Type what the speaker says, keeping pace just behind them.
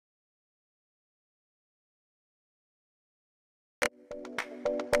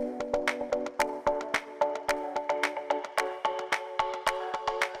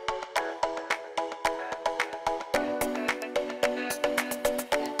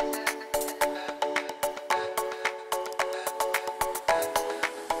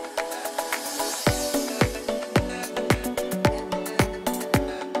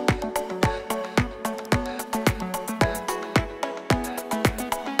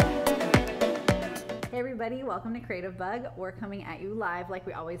everybody. Welcome to Creativebug. We're coming at you live like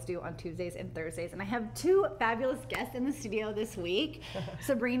we always do on Tuesdays and Thursdays. And I have two fabulous guests in the studio this week,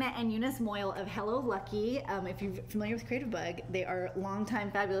 Sabrina and Eunice Moyle of Hello Lucky. If you're familiar with Creativebug, they are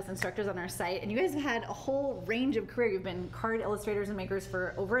longtime fabulous instructors on our site. And you guys have had a whole range of career. You've been card illustrators and makers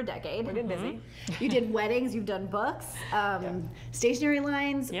for over a decade. We're getting busy. You did weddings, you've done books, stationery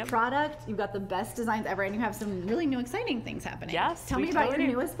lines, product. You've got the best designs ever, and you have some really new exciting things happening. Yes. Tell me about your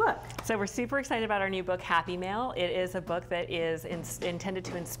newest book. So we're super excited about our new book, Happy Mail. It is a book that is intended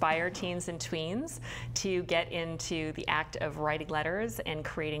to inspire teens and tweens to get into the act of writing letters and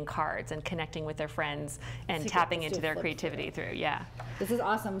creating cards and connecting with their friends and tapping into their creativity through. Yeah. This is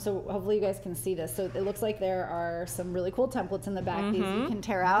awesome. So hopefully you guys can see this. So it looks like there are some really cool templates in the back. These you can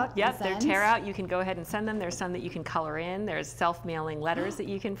tear out. Yep, they're tear out. You can go ahead and send them. There's some that you can color in. There's self-mailing letters that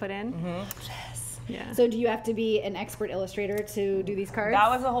you can put in. Yes. Yeah. So do you have to be an expert illustrator to do these cards? That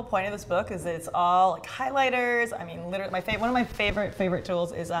was the whole point of this book, is that it's all like highlighters. I mean, literally, one of my favorite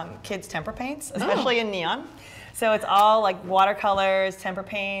tools is kids' tempera paints, especially in neon. So it's all like watercolors, tempera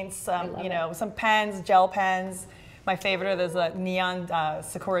paints, some pens, gel pens. My favorite are those neon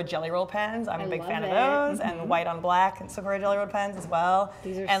Sakura Jelly Roll pens. I'm a big fan of those, and white on black and Sakura Jelly Roll pens as well.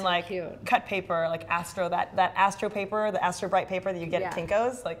 These are and so like cute. Cut paper, like Astro, that Astro paper, the Astro Bright paper that you get at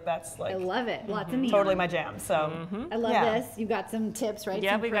Kinko's, like that's like. I love it. Lots of neon. Totally my jam. So I love this. You got some tips, right?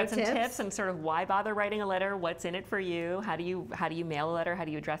 Yeah, we've got some tips and sort of why bother writing a letter, what's in it for you, how do you mail a letter, how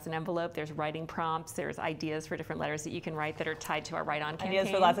do you address an envelope. There's writing prompts, there's ideas for different letters that you can write that are tied to our Write On campaign. Ideas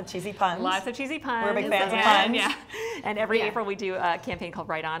for lots of cheesy puns. Lots of cheesy puns. We're big fans of puns. Yeah. And every April we do a campaign called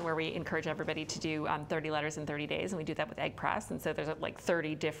Write On, where we encourage everybody to do 30 letters in 30 days, and we do that with Egg Press. And so there's like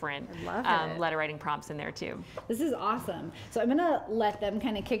 30 different letter writing prompts in there too. This is awesome. So I'm gonna let them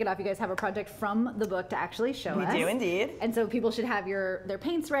kind of kick it off. You guys have a project from the book to actually show us. We do indeed. And so people should have their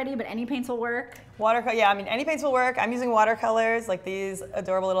paints ready, but any paints will work. Watercolor, yeah, I mean any paints will work. I'm using watercolors, like these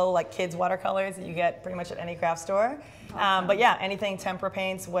adorable little like kids watercolors that you get pretty much at any craft store. Awesome. But yeah, anything, tempera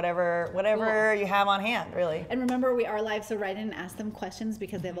paints, whatever you have on hand, really. And remember, we are live, so write in and ask them questions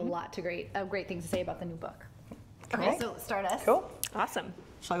because they have a lot of great things to say about the new book. Okay, so start us. Cool. Awesome.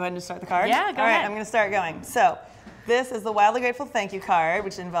 Shall I go ahead and just start the card? Yeah, go ahead. All right, I'm going to start going. So this is the Wildly Grateful Thank You card,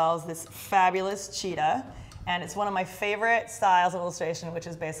 which involves this fabulous cheetah. And it's one of my favorite styles of illustration, which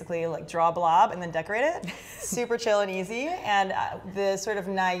is basically like draw a blob and then decorate it. Super chill and easy. And the sort of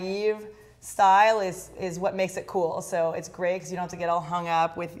naive style is what makes it cool. So it's great because you don't have to get all hung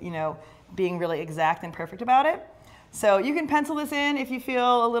up with, being really exact and perfect about it. So you can pencil this in if you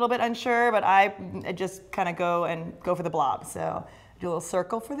feel a little bit unsure, but I just kind of go for the blob. So do a little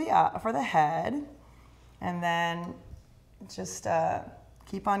circle for the head, and then just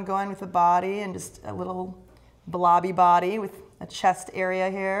keep on going with the body, and just a little blobby body with a chest area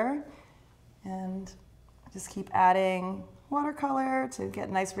here, and just keep adding watercolor to get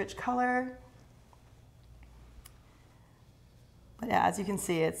nice rich color. But yeah, as you can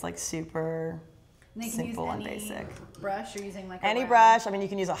see, it's like super simple and basic. Brush, you're using like any brush. I mean, you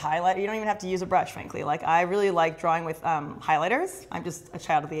can use a highlighter. You don't even have to use a brush, frankly. Like I really like drawing with highlighters. I'm just a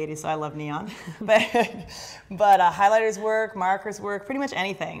child of the '80s, so I love neon. but highlighters work, markers work, pretty much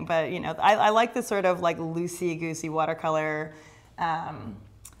anything. But I like this sort of like loosey-goosey watercolor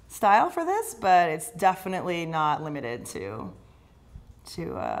style for this, but it's definitely not limited to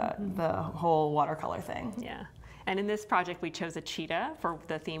the whole watercolor thing. Yeah. And in this project, we chose a cheetah for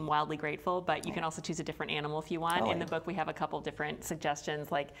the theme Wildly Grateful, but you can also choose a different animal if you want. Totally. In the book, we have a couple different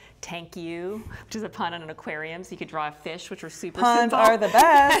suggestions, like Tank You, which is a pun on an aquarium, so you could draw a fish, which are super Puns simple. are the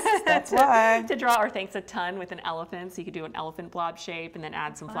best, that's why. To draw, or Thanks a Ton with an elephant, so you could do an elephant blob shape and then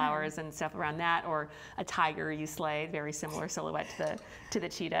add some flowers and stuff around that, or a tiger you slay, very similar silhouette to the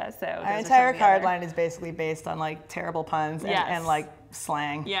cheetah. So our entire card line is basically based on like terrible puns and like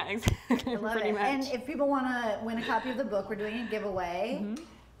slang. Yeah, exactly. I love Pretty it. much. And if people want to win a copy of the book, we're doing a giveaway.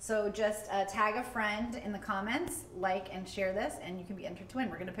 So just tag a friend in the comments, like and share this, and you can be entered to win.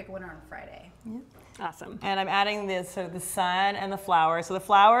 We're going to pick a winner on Friday. Yeah. Awesome. And I'm adding this sort of the sun and the flowers. So the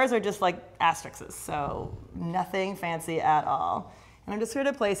flowers are just like asterisks, so nothing fancy at all. And I'm just sort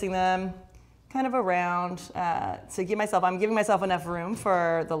of placing them kind of around to give myself. I'm giving myself enough room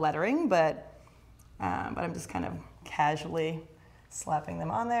for the lettering, but I'm just kind of casually slapping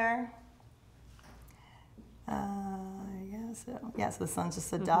them on there. So the sun's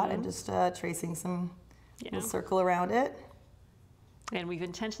just a dot, and just tracing some little circle around it. And we've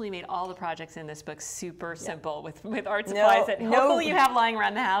intentionally made all the projects in this book super simple with art supplies that hopefully you have lying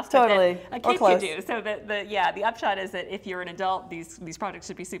around the house. Totally. But a kid could do. So the upshot is that if you're an adult, these projects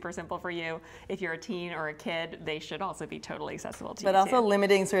should be super simple for you. If you're a teen or a kid, they should also be totally accessible to you. But also too.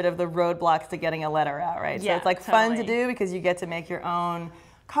 limiting sort of the roadblocks to getting a letter out, right? Yeah, so it's like fun to do because you get to make your own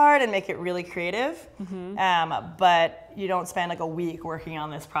card and make it really creative, but you don't spend like a week working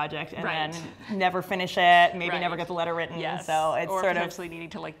on this project and then never finish it, maybe never get the letter written. Yes. So it's or sort potentially needing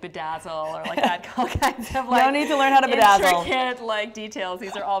to like bedazzle or like that all kinds of like no need to learn how to bedazzle. Intricate like details.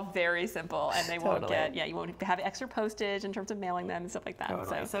 These are all very simple and they won't get you won't have extra postage in terms of mailing them and stuff like that.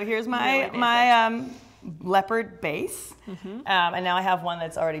 Totally. So here's my leopard base, and now I have one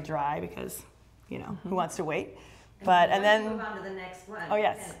that's already dry because who wants to wait? But and then move on to the next one. Oh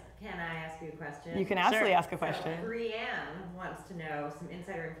yes. Can I ask you a question? You can absolutely ask a question. So Brianne wants to know some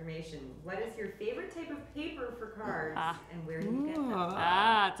insider information. What is your favorite type of paper for cards, and where do you get them?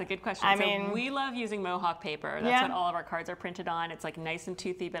 It's a good question. So we love using Mohawk paper. That's what all of our cards are printed on. It's like nice and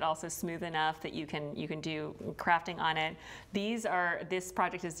toothy, but also smooth enough that you can do crafting on it. This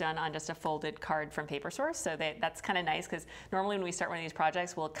project is done on just a folded card from Paper Source, so that's kind of nice because normally when we start one of these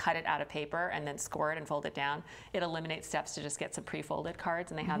projects, we'll cut it out of paper and then score it and fold it down. It eliminates steps to just get some pre-folded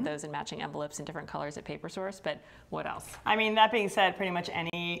cards, and they have those in matching envelopes in different colors at Paper Source. But what else? I mean, that being said, pretty much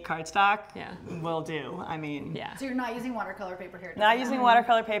any cardstock will do. I mean, So you're not using watercolor paper here? Not using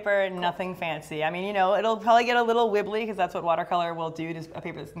watercolor paper, nothing fancy. I mean, it'll probably get a little wibbly because that's what watercolor will do to a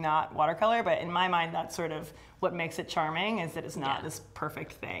paper that's not watercolor. But in my mind, that's sort of what makes it charming is that it's not this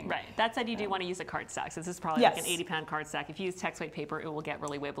perfect thing. Right. That said, you do want to use a cardstock. So this is probably like an 80-pound cardstock. If you use text weight paper, it will get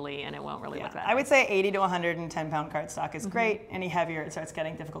really wibbly and it won't really look that I would say 80 to 110-pound cardstock is great. Any heavier, it starts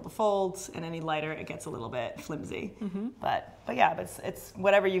getting difficult to fold, and any lighter, it gets a little bit flimsy. But it's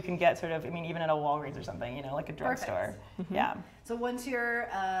whatever you can get sort of, I mean, even at a Walgreens or something, like a drugstore. Yeah. So once your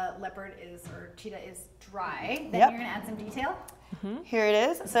leopard or cheetah is dry, then you're going to add some detail? Here it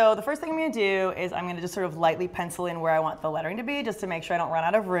is. So the first thing I'm going to do is I'm going to just sort of lightly pencil in where I want the lettering to be, just to make sure I don't run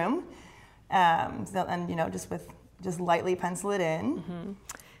out of room. And just lightly pencil it in.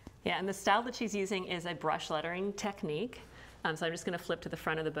 Yeah, and the style that she's using is a brush lettering technique. So I'm just going to flip to the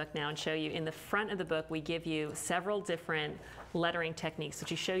front of the book now and show you. In the front of the book, we give you several different lettering techniques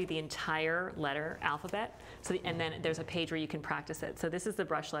which show you the entire letter alphabet. And then there's a page where you can practice it. So this is the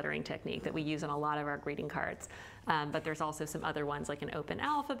brush lettering technique that we use on a lot of our greeting cards. But there's also some other ones like an open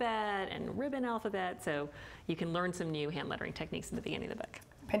alphabet and ribbon alphabet. So you can learn some new hand lettering techniques in the beginning of the book.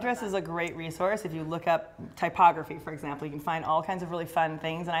 Pinterest is a great resource. If you look up typography, for example, you can find all kinds of really fun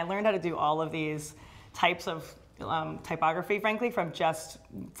things. And I learned how to do all of these types of typography, frankly, from just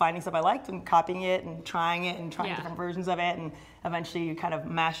finding stuff I liked and copying it and trying different versions of it, and eventually you kind of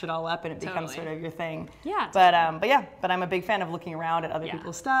mash it all up and it becomes sort of your thing. But I'm a big fan of looking around at other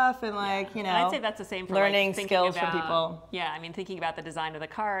people's stuff and and I'd say that's the same for learning like skills about, from people. Yeah, I mean thinking about the design of the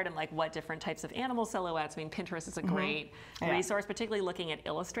card and like what different types of animal silhouettes. I mean Pinterest is a great resource, particularly looking at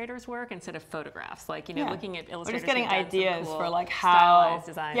illustrators' work instead of photographs. Like looking at illustrators. Or just getting ideas cool for like how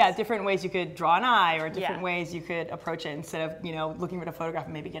designs. different ways you could draw an eye or different ways you could approach it instead of looking at a photograph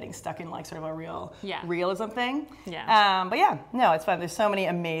and maybe getting stuck in like sort of a realism thing. No, it's fun. There's so many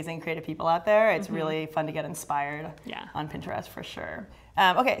amazing creative people out there. It's really fun to get inspired on Pinterest for sure.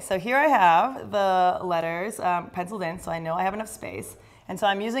 Okay, so here I have the letters penciled in, so I know I have enough space. And so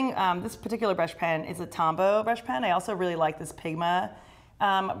I'm using this particular brush pen. It's a Tombow brush pen. I also really like this Pigma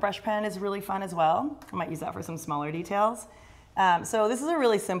brush pen. Is really fun as well. I might use that for some smaller details. So this is a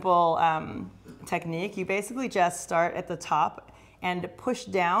really simple technique. You basically just start at the top and push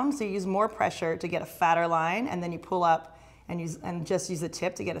down, so you use more pressure to get a fatter line, and then you pull up and just use the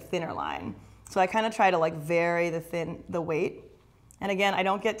tip to get a thinner line. So I kind of try to like vary the weight. And again, I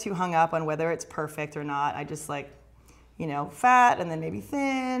don't get too hung up on whether it's perfect or not. I just like, fat and then maybe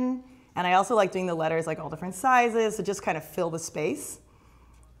thin. And I also like doing the letters like all different sizes to just kind of fill the space.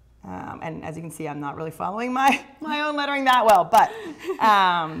 And as you can see, I'm not really following my own lettering that well, but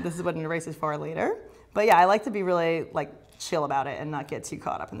this is what an eraser is for later. But yeah, I like to be really like chill about it and not get too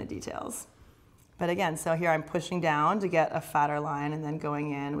caught up in the details. But again, so here I'm pushing down to get a fatter line and then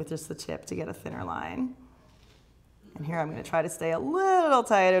going in with just the tip to get a thinner line. And here I'm going to try to stay a little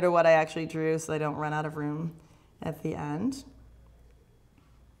tighter to what I actually drew so I don't run out of room at the end.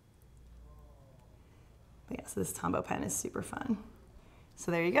 But yeah, so this Tombow pen is super fun.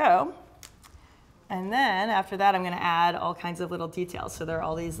 So there you go. And then after that, I'm going to add all kinds of little details. So there are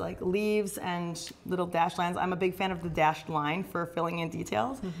all these like leaves and little dashed lines. I'm a big fan of the dashed line for filling in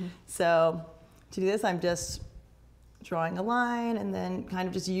details. So to do this, I'm just drawing a line and then kind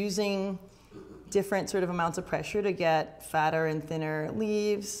of just using different sort of amounts of pressure to get fatter and thinner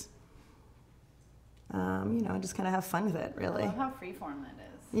leaves. You know, just kind of have fun with it, really. I love how freeform that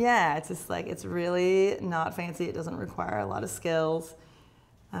is. Yeah, it's just like, it's really not fancy. It doesn't require a lot of skills.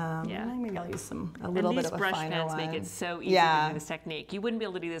 Maybe I'll use a little bit of a finer one. And these brush pens make it so easy to do this technique. You wouldn't be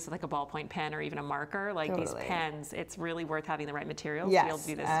able to do this with like a ballpoint pen or even a marker. Like these pens, it's really worth having the right materials to be able to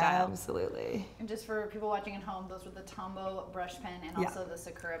do this style. Absolutely. And just for people watching at home, those were the Tombow brush pen and also the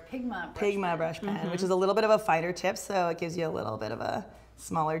Sakura Pigma brush pen, which is a little bit of a finer tip, so it gives you a little bit of a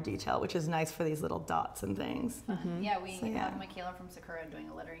smaller detail, which is nice for these little dots and things. Yeah, we have Michaela from Sakura doing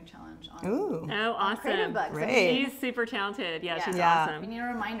a lettering challenge on awesome. Creativebug. Great. She's super talented. Yeah, she's You awesome. need a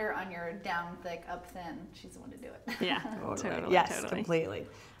reminder on your down thick, up thin. She's the one to do it. Yeah, totally. Yes, completely.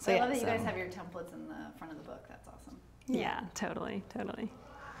 So I love that you guys have your templates in the front of the book. That's awesome. Yeah, totally.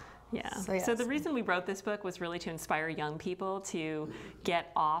 Yeah. So the reason we wrote this book was really to inspire young people to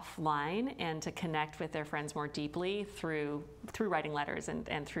get offline and to connect with their friends more deeply through writing letters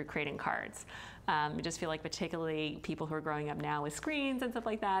and through creating cards. I just feel like particularly people who are growing up now with screens and stuff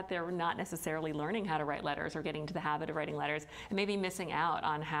like that, they're not necessarily learning how to write letters or getting to the habit of writing letters and maybe missing out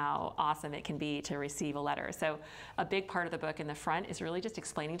on how awesome it can be to receive a letter. So a big part of the book in the front is really just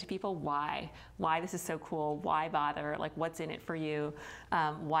explaining to people why this is so cool, why bother, like what's in it for you,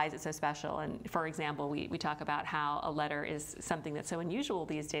 why is it so special. And for example, we talk about how a letter is something that's so unusual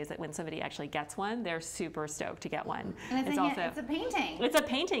these days that when somebody actually gets one, they're super stoked to get one. And it's a painting. It's a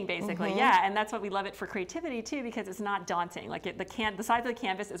painting, basically, yeah, and that's what we love it for creativity too, because it's not daunting. Like the size of the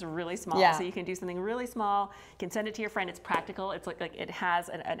canvas is really small, so you can do something really small. You can send it to your friend. It's practical. It's like it has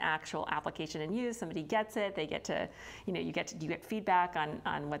an actual application and use. Somebody gets it. They get to, you get feedback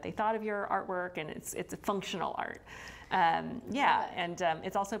on what they thought of your artwork, and it's a functional art.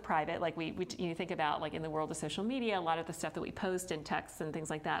 It's also private. Like you think about like in the world of social media, a lot of the stuff that we post in texts and things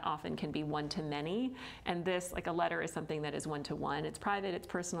like that often can be one-to-many. And this, like a letter, is something that is one-to-one. It's private, it's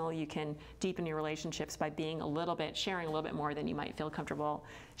personal. You can deepen your relationships by sharing a little bit more than you might feel comfortable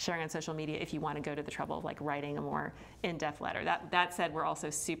sharing on social media if you want to go to the trouble of like writing a more in-depth letter. That said, we're also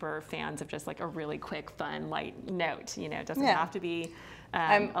super fans of just like a really quick, fun, light note. It doesn't have to be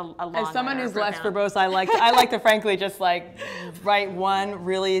a long as someone letter who's less verbose, I like to frankly just like write one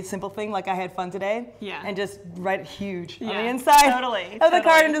really simple thing, like I had fun today, and just write huge on the inside of the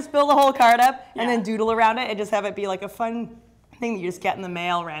card and just fill the whole card up and then doodle around it and just have it be like a fun thing that you just get in the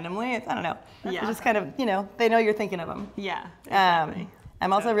mail randomly. I don't know. It's just kind of, they know you're thinking of them. Yeah, exactly.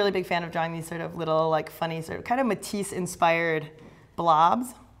 I'm also a really big fan of drawing these sort of little like funny sort of kind of Matisse-inspired blobs.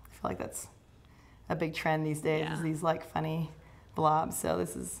 I feel like that's a big trend these days, is these like funny blobs. So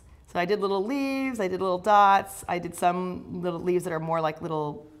I did little leaves, I did little dots, I did some little leaves that are more like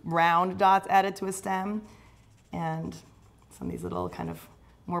little round dots added to a stem, and some of these little kind of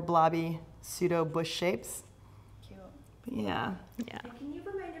more blobby pseudo bush shapes. Cute. But yeah. Can you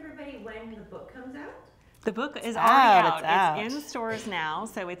remind everybody when the book comes out? The book is already out. It's in stores now,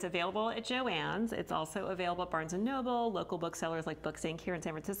 so it's available at Joann's. It's also available at Barnes & Noble, local booksellers like Books Inc. here in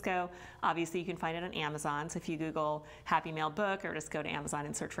San Francisco. Obviously, you can find it on Amazon, so if you Google Happy Mail Book or just go to Amazon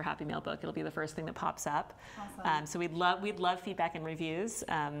and search for Happy Mail Book, it'll be the first thing that pops up. Awesome. So we'd love feedback and reviews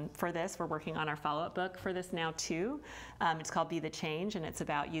for this. We're working on our follow-up book for this now, too. It's called Be the Change, and it's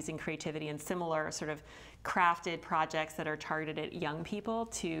about using creativity and similar sort of crafted projects that are targeted at young people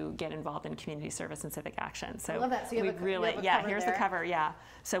to get involved in community service and civic action. So I love that. So you have a cover here's there. the cover. Yeah.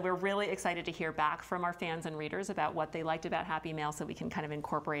 So we're really excited to hear back from our fans and readers about what they liked about Happy Mail, so we can kind of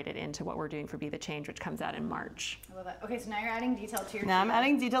incorporate it into what we're doing for Be the Change, which comes out in March. I love that. Okay, so now you're adding detail to your. Now I'm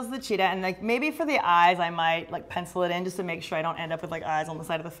adding details to the cheetah, and like maybe for the eyes, I might like pencil it in just to make sure I don't end up with like eyes on the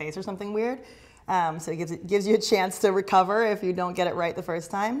side of the face or something weird. So it gives you a chance to recover if you don't get it right the first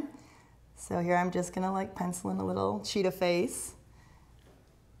time. So here I'm just gonna like pencil in a little cheetah face.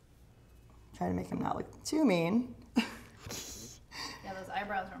 Try to make him not look too mean. Yeah, those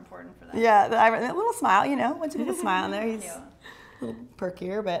eyebrows are important for that. Yeah, that little smile, once you put a smile in there, he's Cute. a little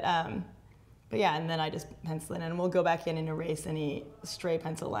perkier, but yeah, and then I just pencil it in, and we'll go back in and erase any stray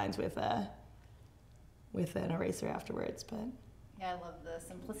pencil lines with an eraser afterwards. But yeah, I love the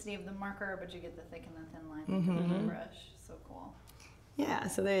simplicity of the marker, but you get the thick and the thin line with the brush. So cool. yeah,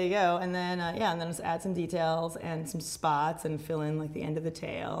 so there you go, and then and then just add some details and some spots and fill in like the end of the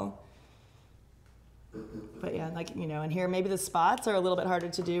tail. But yeah, like, and here maybe the spots are a little bit harder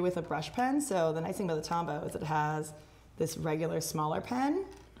to do with a brush pen. So the nice thing about the Tombow is it has this regular smaller pen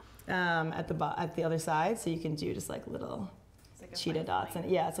at the other side, so you can do just like little cheetah dots. And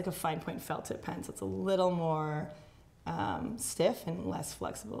yeah, it's like a fine point felt tip pen, so it's a little more stiff and less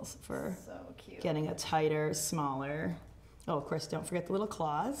flexible for getting a tighter, smaller. Oh, of course, don't forget the little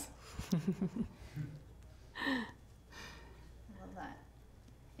claws. I love that.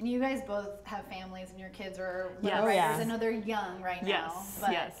 And you guys both have families and your kids are Yes. writers. Yeah. I know they're young right now, Yes,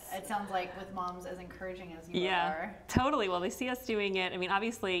 but yes. it sounds like with moms as encouraging as you Yeah, are. totally. Well, they see us doing it. I mean,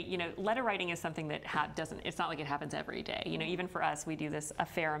 obviously, you know, letter writing is something that it's not like it happens every day. You know, even for us, we do this a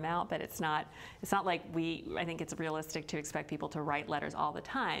fair amount, but it's not like I think it's realistic to expect people to write letters all the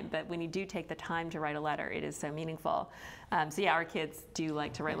time. But when you do take the time to write a letter, it is so meaningful. So yeah, our kids do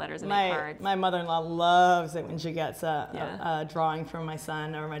like to write letters and make cards. My mother-in-law loves it when she gets a drawing from my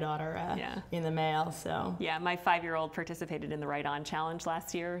son or my daughter in the mail. So yeah, my 5-year-old participated in the Write On Challenge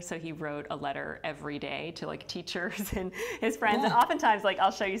last year. So he wrote a letter every day to like teachers and his friends. And oftentimes, like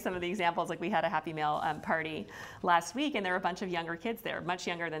I'll show you some of the examples. Like we had a Happy Mail party last week, and there were a bunch of younger kids there, much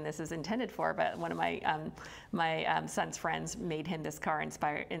younger than this is intended for. But one of my son's friends made him this card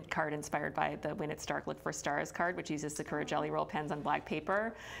inspired by the When It's Dark, Look for Stars card, which uses Sakura Jelly Roll pens on black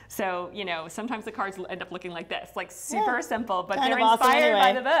paper. So, you know, sometimes the cards end up looking like this, like super simple, but they're inspired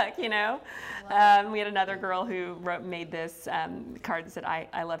by the book, you know? We had another girl who made this card that said,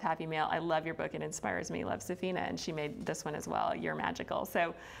 I love Happy Mail. I love your book. It inspires me. Love, Safina. And she made this one as well, You're Magical.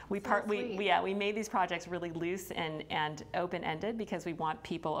 So we made these projects really loose and open-ended because we want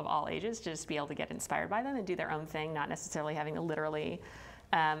people of all ages to just be able to get inspired by them and do their own thing, not necessarily having to literally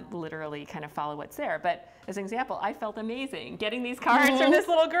kind of follow what's there. But as an example, I felt amazing getting these cards from this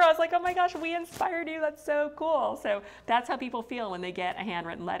little girl. I was like, oh my gosh, we inspired you. That's so cool. So that's how people feel when they get a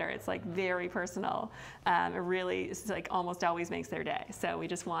handwritten letter. It's like very personal. It really, it's like almost always makes their day. So we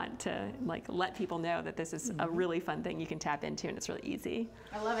just want to like let people know that this is a really fun thing you can tap into, and it's really easy.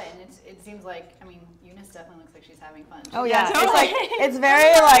 I love it, and it seems like, I mean, Eunice definitely looks like she's having fun. Oh yeah, Totally. it's like it's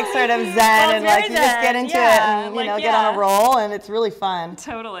very like sort of zen and like you just get into it and you know get on a roll, and it's really fun.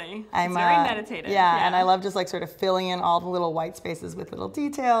 Totally. I'm it's very meditative. Yeah, and I love just like sort of filling in all the little white spaces with little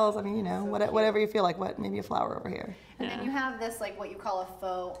details. I mean, you know, whatever you feel like. Maybe a flower over here. And then you have this like what you call a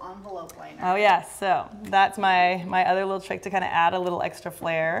faux envelope liner. Oh yes, so that's my other little trick to kind of add a little extra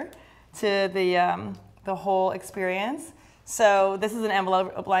flair to the whole experience. So this is an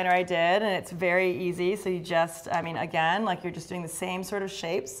envelope liner I did, and it's very easy. So you just, I mean, again, like you're just doing the same sort of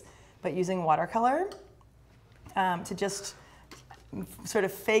shapes, but using watercolor to just sort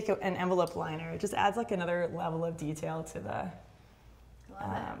of fake an envelope liner. It just adds like another level of detail to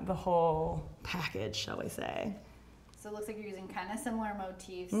the whole package, shall we say. So it looks like you're using kind of similar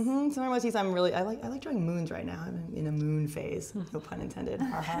motifs. Similar motifs. I like drawing moons right now. I'm in a moon phase. No pun intended.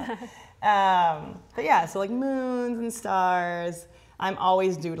 But yeah, so like moons and stars. I'm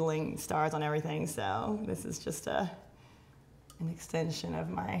always doodling stars on everything, so this is just an extension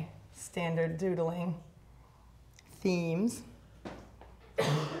of my standard doodling themes.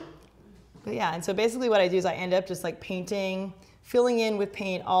 But yeah, and so basically what I do is I end up just like filling in with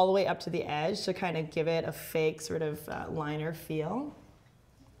paint all the way up to the edge to kind of give it a fake sort of liner feel.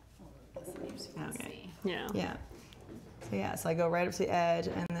 Okay. Yeah. Yeah. So yeah, so I go right up to the edge,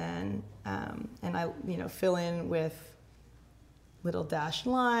 and then and I fill in with little dashed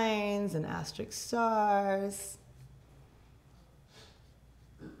lines and asterisk stars.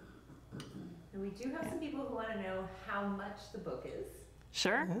 And we do have some people who want to know how much the book is.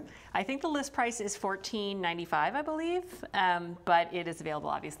 Sure. I think the list price is $14.95, I believe, but it is available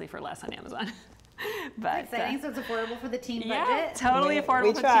obviously for less on Amazon. But exciting, so it's affordable for the teen budget. Yeah, totally affordable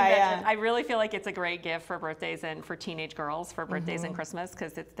we for try, teen budget. yeah. I really feel like it's a great gift for birthdays and for teenage girls for birthdays and Christmas,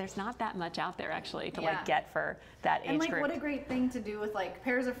 because there's not that much out there actually to like get for that age and like group. what a great thing to do with like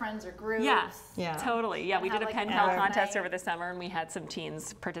pairs of friends or groups. Yeah, totally. Yeah, we did a like, pen pal contest over the summer, and we had some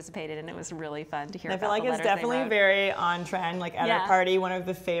teens participated, and it was really fun to hear I about feel like the it's letters they definitely wrote. very on trend. Like at our party, one of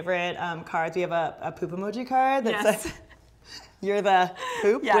the favorite cards, we have a poop emoji card that's you're the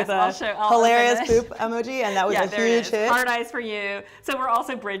poop with a hilarious poop emoji, and that was a huge hit. Hard eyes for you. So we're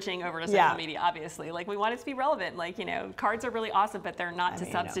also bridging over to social media, obviously. Like we want it to be relevant. Like, you know, cards are really awesome, but they're not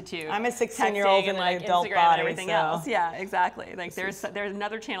to substitute. I'm a 16-year-old in like an adult Instagram body, and everything so. else. Yeah, exactly. Like there's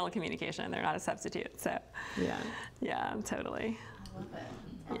another channel of communication. They're not a substitute. So yeah, totally. I love it.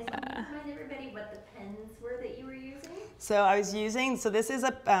 And remind everybody what the pens were that you were using. So I was using, this is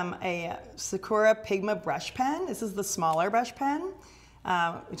a Sakura Pigma brush pen. This is the smaller brush pen,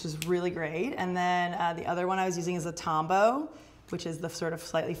 which is really great. And then the other one I was using is a Tombow, which is the sort of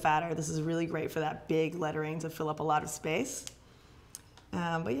slightly fatter. This is really great for that big lettering to fill up a lot of space.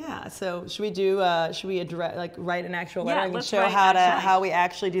 But yeah, so should we address, like write an actual letter and let's show write how we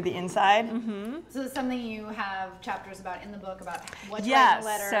actually do the inside? So it's something you have chapters about in the book about what to write in a Yes,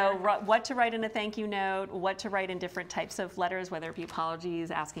 letter. so what to write in a thank you note, what to write in different types of letters, whether it be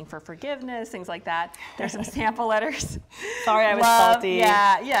apologies, asking for forgiveness, things like that. There's some sample letters. Sorry, I was Love, salty.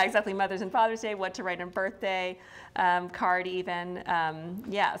 Yeah, exactly. Mother's and Father's Day, what to write on birthday, card even.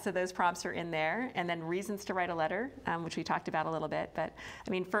 Yeah, so those prompts are in there. And then reasons to write a letter, which we talked about a little bit. But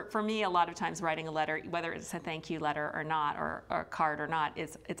I mean, for me, a lot of times writing a letter, whether it's a thank you letter or not, or a card or not,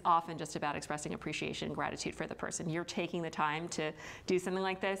 it's often just about expressing appreciation and gratitude for the person. You're taking the time to do something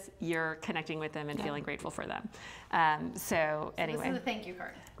like this, you're connecting with them and feeling grateful for them. So anyway. This is a thank you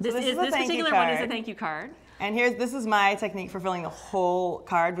card. This particular one is a thank you card. And this is my technique for filling the whole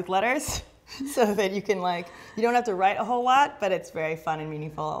card with letters, so that you can you don't have to write a whole lot, but it's very fun and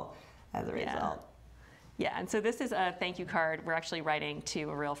meaningful as a result. Yeah, and so this is a thank you card we're actually writing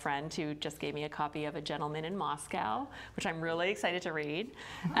to a real friend who just gave me a copy of A Gentleman in Moscow, which I'm really excited to read.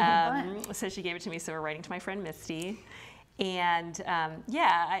 So she gave it to me, so we're writing to my friend Misty. And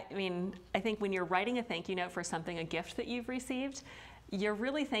yeah, I mean, I think when you're writing a thank you note for something, a gift that you've received, you're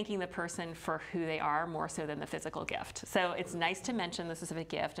really thanking the person for who they are more so than the physical gift. So it's nice to mention the specific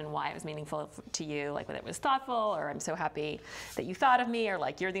gift and why it was meaningful to you, like whether it was thoughtful, or I'm so happy that you thought of me, or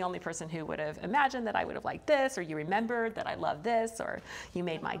like you're the only person who would have imagined that I would have liked this, or you remembered that I love this, or you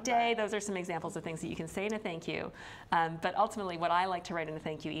made my day. Those are some examples of things that you can say in a thank you. But ultimately, what I like to write in a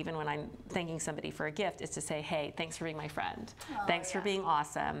thank you, even when I'm thanking somebody for a gift, is to say, hey, thanks for being my friend. Thanks for being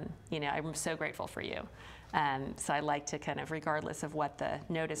awesome. You know, I'm so grateful for you. So I like to kind of, regardless of what the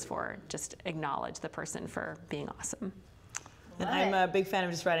note is for, just acknowledge the person for being awesome. And I'm a big fan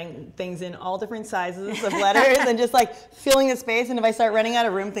of just writing things in all different sizes of letters and just like filling the space. And if I start running out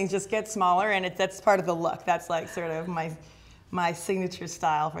of room, things just get smaller, and that's part of the look. That's like sort of my signature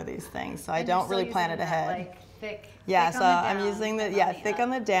style for these things. So I don't really plan it ahead. Like thick. Yeah, thick so on the I'm down, using thick on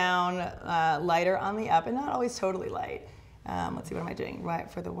the down, lighter on the up, and not always totally light. Let's see, what am I doing?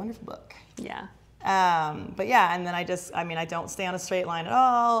 Right, for the wonderful book. Yeah. But yeah, and then I don't stay on a straight line at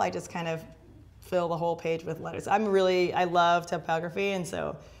all. I just kind of fill the whole page with letters. I love typography, and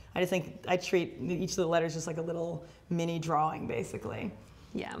so I just think I treat each of the letters just like a little mini drawing, basically.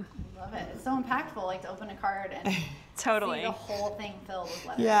 Yeah. Love it. It's so impactful, like to open a card and Totally. see the whole thing filled with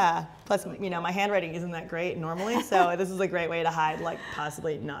letters. Yeah. Plus, my handwriting isn't that great normally, so this is a great way to hide like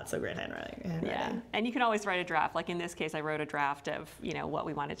possibly not so great handwriting. Yeah, and you can always write a draft. Like in this case, I wrote a draft of what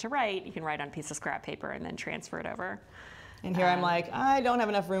we wanted to write. You can write on a piece of scrap paper and then transfer it over. And here I'm like, I don't have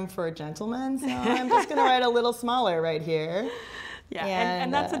enough room for a gentleman, so I'm just going to write a little smaller right here. Yeah,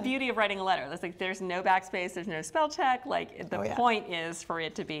 and that's the beauty of writing a letter. There's no backspace, there's no spell check. Like the point is for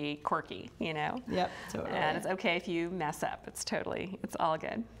it to be quirky, Yep, totally. And it's okay if you mess up. It's all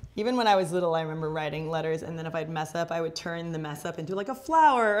good. Even when I was little, I remember writing letters, and then if I'd mess up, I would turn the mess up into like a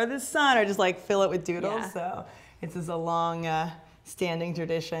flower or the sun, or just like fill it with doodles. Yeah. So it's just a long standing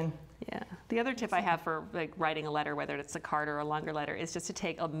tradition. Yeah. The other tip I have for like writing a letter, whether it's a card or a longer letter, is just to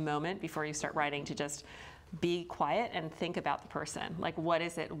take a moment before you start writing to just be quiet and think about the person. Like, what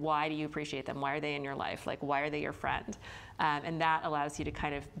is it? Why do you appreciate them? Why are they in your life? Like, why are they your friend? And that allows you to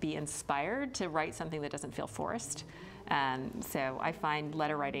kind of be inspired to write something that doesn't feel forced. So I find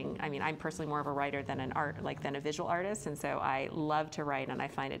letter writing, I'm personally more of a writer than than a visual artist. And so I love to write, and I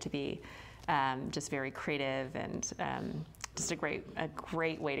find it to be just very creative and just a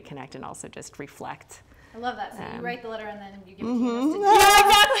great way to connect and also just reflect. I love that. So you write the letter and then you give it Mm-hmm. to us.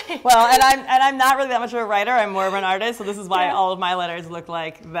 Yeah, exactly. Well, and I'm not really that much of a writer. I'm more of an artist, so this is why all of my letters look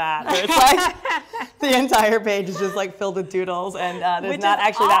like that. Where it's like the entire page is just like filled with doodles, and there's not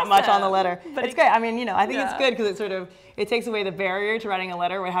actually that much on the letter. But it's great. I think it's good because it takes away the barrier to writing a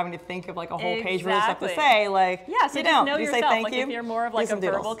letter. We're having to think of like a whole page worth of stuff to say. Like, yeah, so just know you yourself. say thank like you. If you're more of like a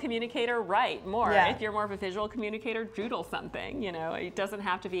verbal doodles. communicator, write more. Yeah. If you're more of a visual communicator, doodle something. It doesn't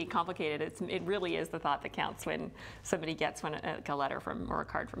have to be complicated. It really is the thought that counts when somebody gets a letter or a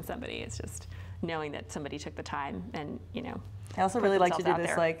card from somebody. It's just knowing that somebody took the time and I also really like to do this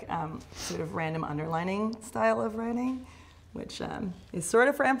there. like sort of random underlining style of writing, which is sort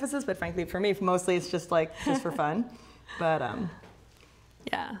of for emphasis, but frankly for me mostly it's just for fun. But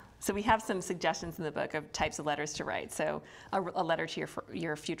yeah. So we have some suggestions in the book of types of letters to write. So a letter to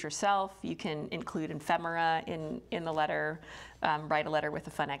your future self. You can include ephemera in the letter. Write a letter with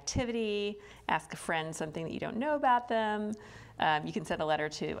a fun activity. Ask a friend something that you don't know about them. You can send a letter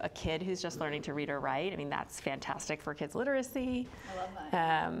to a kid who's just learning to read or write. That's fantastic for kids' literacy. I love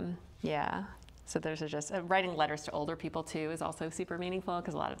that. Yeah. So there's just writing letters to older people too is also super meaningful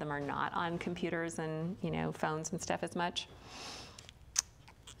because a lot of them are not on computers and phones and stuff as much.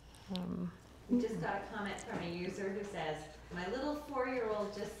 We just got a comment from a user who says, my little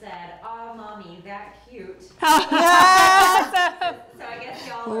 4-year-old just said, "Aw, mommy, that cute." So I guess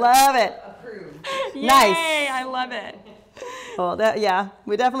y'all Love it. approve. Yay, Nice. I love it. Well, yeah,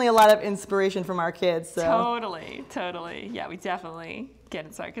 we definitely a lot of inspiration from our kids. So. Totally. Yeah, we definitely get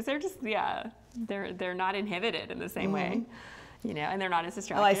inspired because they're just, they're not inhibited in the same way, and they're not as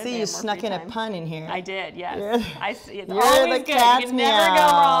distracted. Oh, I They see you have more snuck free in a time. pun in here. I did, yes. It's You're always the good. cat's You can never go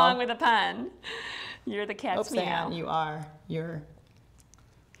meow. wrong with a pun. You're the cat's Oops, hang meow. on, you are.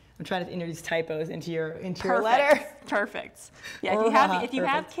 I'm trying to introduce typos into your Perfect. letter. Perfect. Yeah, if you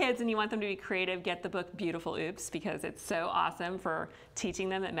have kids and you want them to be creative, get the book Beautiful Oops because it's so awesome for teaching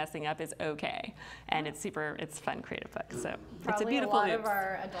them that messing up is okay, and it's fun creative book. So it's a beautiful a lot oops. of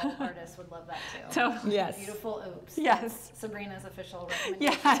our adult artists would love that too. Yes. Beautiful oops. Yes. That's Sabrina's official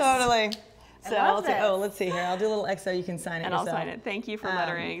recommendation. Yes. Totally. So love this. let's see here. I'll do a little X so you can sign it And I'll yourself. sign it. Thank you for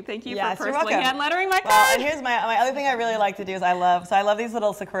lettering. Thank you yes, for you're personally welcome. hand lettering my Well, card. and here's my other thing I really like to do is I love these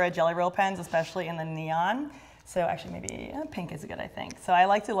little Sakura Jelly Roll pens, especially in the neon. So actually maybe pink is good, I think. So I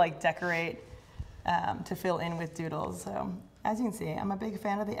like to decorate to fill in with doodles. So as you can see, I'm a big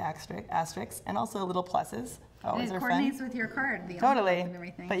fan of the asterisks and also little pluses. Always And it are coordinates fun. with your card. The Totally. envelope and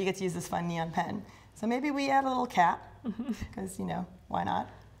everything. But you get to use this fun neon pen. So maybe we add a little cat because why not?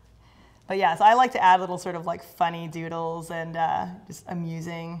 But yeah, so I like to add little sort of funny doodles and just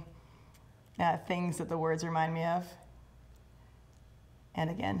amusing things that the words remind me of. And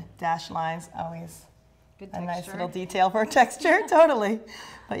again, dashed lines, always Good a nice texture. little detail for texture, totally.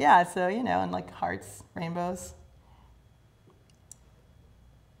 But yeah, so and hearts, rainbows.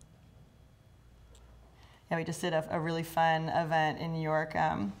 Yeah, we just did a really fun event in New York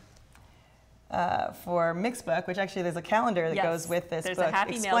for Mixbook, which actually there's a calendar that goes with this There's book. a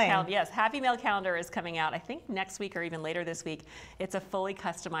Happy Mail Explain. calendar. Yes, Happy Mail calendar is coming out, I think, next week or even later this week. It's a fully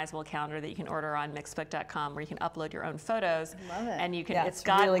customizable calendar that you can order on mixbook.com where you can upload your own photos. Love it. And you can, Yeah, it's it's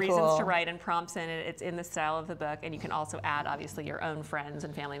got really reasons cool. to write and prompts in it. It's in the style of the book. And you can also add, obviously, your own friends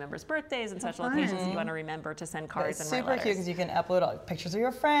and family members' birthdays and special occasions that you want to remember to send But cards it's and write super letters. cute because you can upload pictures of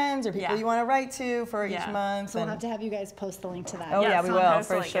your friends or people you want to write to for each month. So we'll and- have to have you guys post the link to that. Oh, yeah, we I'll will, post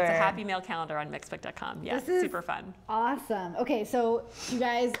the for link. sure. It's a Happy Mail calendar on mixbook.com. Yeah, This is super fun. Awesome. Okay, so you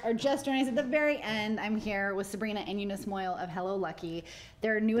guys are just joining us at the very end. I'm here with Sabrina and Eunice Moyle of Hello Lucky.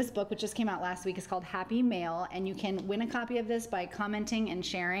 Their newest book, which just came out last week, is called Happy Mail, and you can win a copy of this by commenting and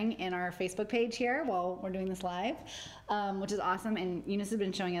sharing in our Facebook page here while we're doing this live, which is awesome. And Eunice has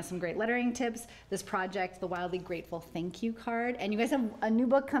been showing us some great lettering tips, this project, the Wildly Grateful Thank You card, and you guys have a new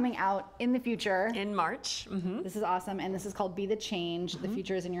book coming out in the future. In March. Mm-hmm. This is awesome, and this is called Be the Change. The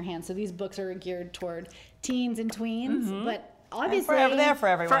future is in your hands. So these books are geared toward teens and tweens, but obviously They're for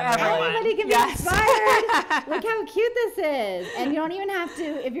everyone. For everyone. anybody can be inspired. Look how cute this is. And you don't even have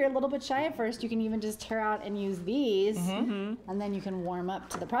to, if you're a little bit shy at first, you can even just tear out and use these, and then you can warm up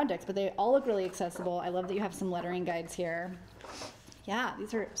to the projects. But they all look really accessible. I love that you have some lettering guides here. Yeah,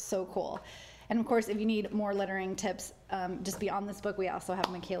 these are so cool. And of course, if you need more lettering tips, just beyond this book, we also have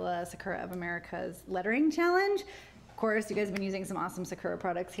Michaela Sakura of America's Lettering Challenge. Of course, you guys have been using some awesome Sakura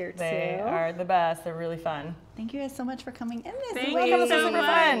products here too. They are the best. They're really fun. Thank you guys so much for coming in this. Thank This you was so super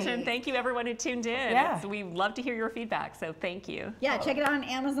much, fun. and thank you everyone who tuned in. Yeah. We love to hear your feedback, so thank you. Yeah, check it out on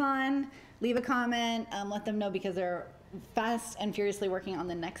Amazon. Leave a comment. Let them know because they're fast and furiously working on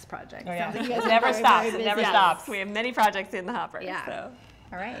the next project. Oh, yeah. Sounds like you guys It are never very, stops. very It never busy. stops. We have many projects in the hopper. Yeah. So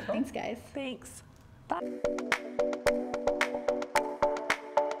All right. Thanks, guys. thanks. Bye.